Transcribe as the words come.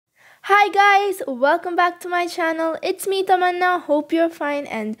Hi guys, welcome back to my channel. It's me Tamanna, hope you're fine,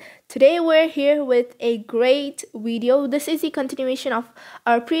 and today we're here with a great video. This is the continuation of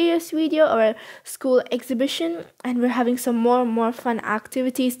our previous video, our school exhibition, and we're having some more fun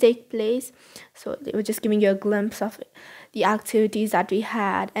activities take place. So we're just giving you a glimpse of the activities that we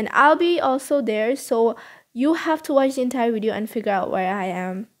had, and I'll be also there, so you have to watch the entire video and figure out where I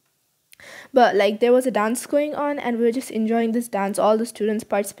am. But there was a dance going on and we were just enjoying this dance. All the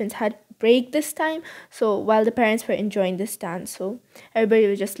participants had break this time, so while the parents were enjoying this dance, so everybody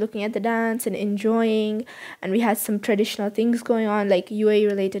was just looking at the dance and enjoying. And we had some traditional things going on, like UAE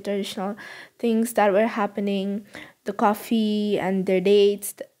related traditional things that were happening, the coffee and their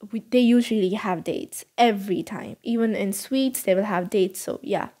dates. They usually have dates every time, even in sweets they will have dates. So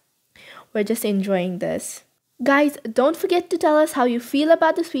yeah, we're just enjoying this. Guys, don't forget to tell us how you feel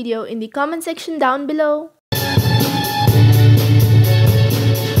about this video in the comment section down below.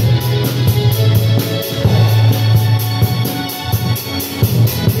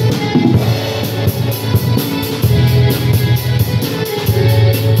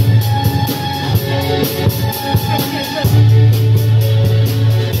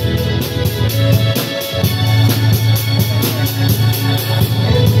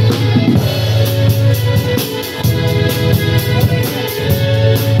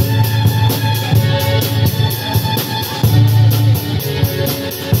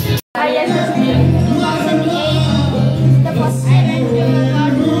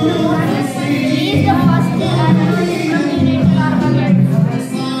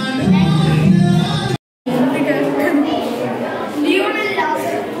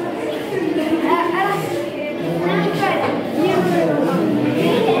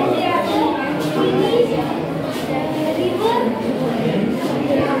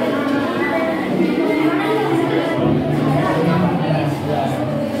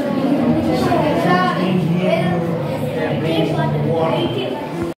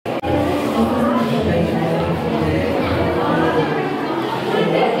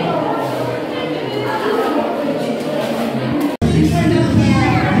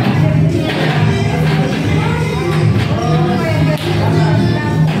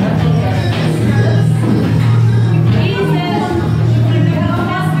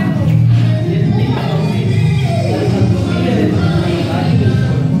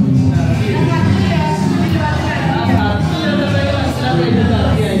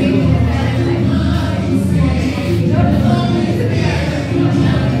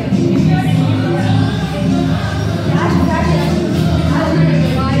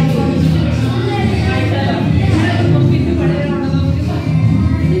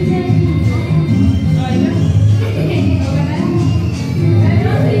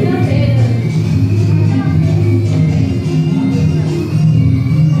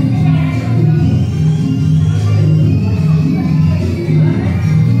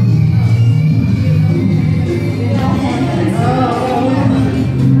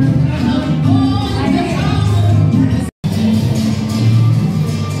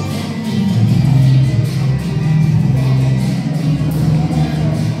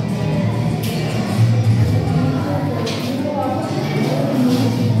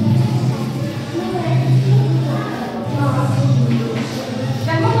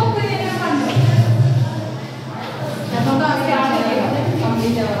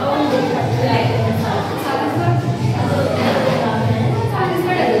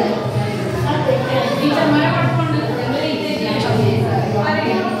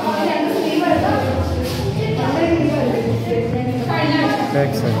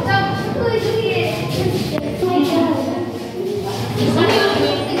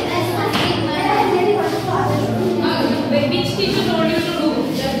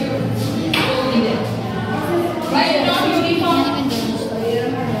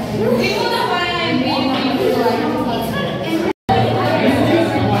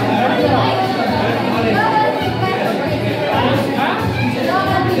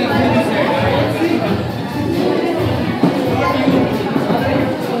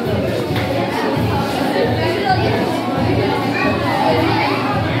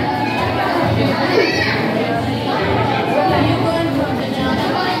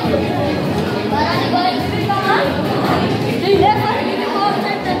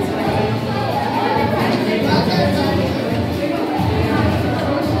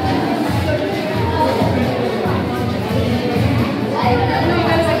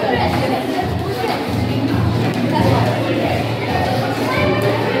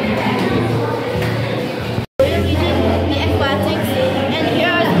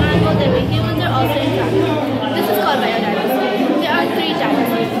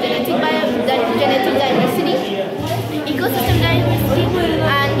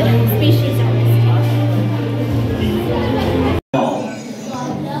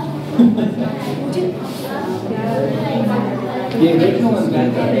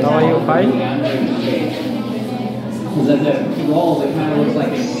 How are you? Fine? Because at the walls, it kind of looks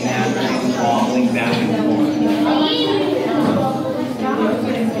like it's meandering, wobbling back and forth.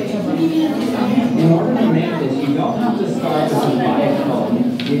 In order to make this, you don't have to start with a biocone.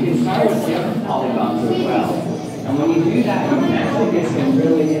 You can start with different polygons as well. And when you do that, you can actually get some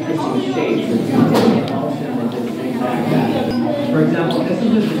really interesting shapes that you can motion and just things like that. For example, this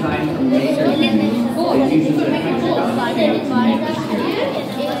is a design from Nature. It uses a hexagon shape to make the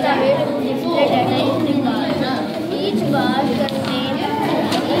shape. Each bar contains a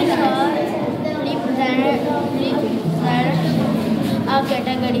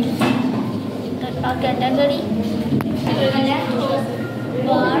category.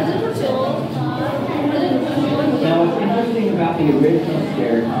 Bar, Now, what's interesting about the original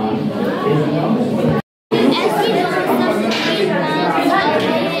Spiriton is notice what as we know,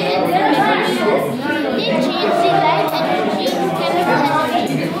 they change the light energy to chemical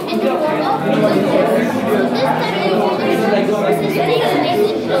energy in the form of voltage. This process takes place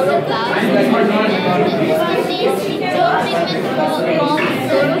in chloroflowers, and this contains pure pigment called chlorophyll.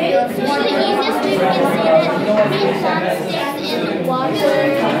 So the easiest way we can say that green plant stays in water,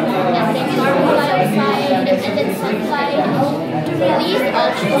 and then carbon dioxide, and then sunlight to release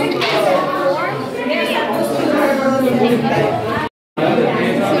oxygen as a form.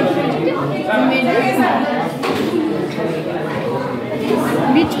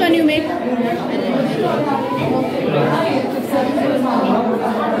 Which one you make?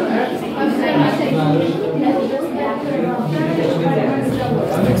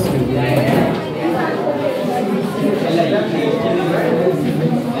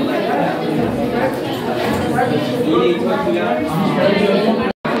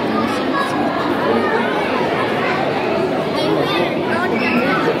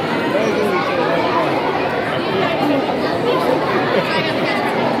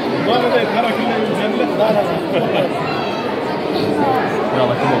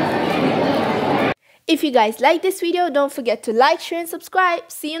 If you guys like this video, don't forget to like, share and subscribe.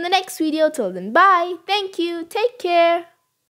 See you in the next video. Till then, bye. Thank you. Take care.